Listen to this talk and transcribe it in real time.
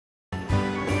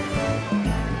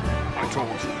told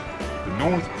you. The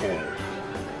North Pole.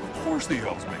 Of course the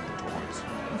elves make the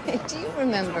toys. Do you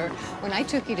remember when I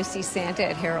took you to see Santa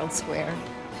at Herald Square?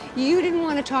 You didn't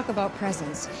want to talk about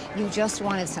presents. You just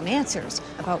wanted some answers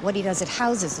about what he does at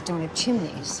houses that don't have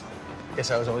chimneys.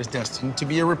 Guess I was always destined to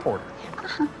be a reporter.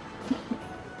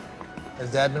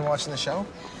 Has Dad been watching the show?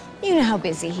 You know how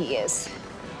busy he is.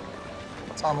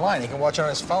 It's online. He can watch it on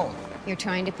his phone. You're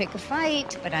trying to pick a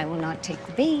fight, but I will not take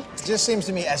the bait. It just seems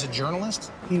to me, as a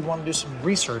journalist, he'd want to do some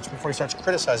research before he starts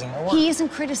criticizing my work. He isn't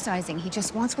criticizing. He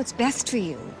just wants what's best for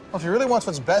you. Well, if he really wants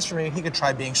what's best for me, he could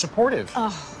try being supportive.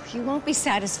 Oh, you won't be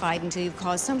satisfied until you've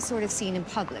caused some sort of scene in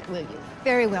public, will you?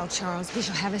 Very well, Charles. We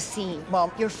shall have a scene.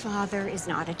 Mom. Your father is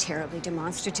not a terribly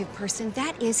demonstrative person.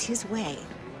 That is his way.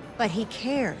 But he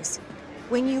cares.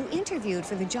 When you interviewed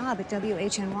for the job at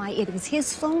WHNY, it was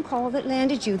his phone call that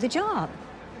landed you the job.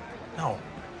 No.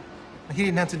 He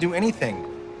didn't have to do anything.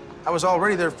 I was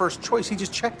already their first choice. He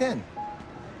just checked in.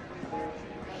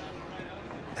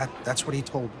 That's what he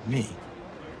told me.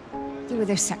 You were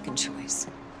their second choice,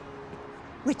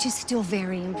 which is still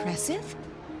very impressive.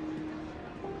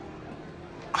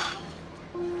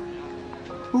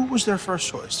 Who was their first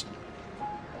choice?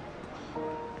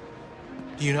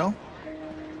 Do you know?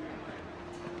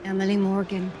 Emily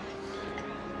Morgan.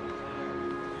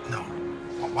 No.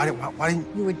 Why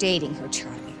didn't... You were dating her,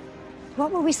 Charlie.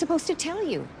 What were we supposed to tell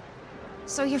you?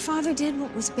 So your father did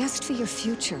what was best for your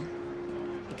future.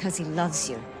 Because he loves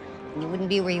you. And you wouldn't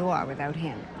be where you are without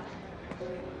him.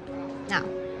 Now,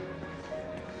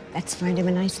 let's find him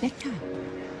a nice necktie.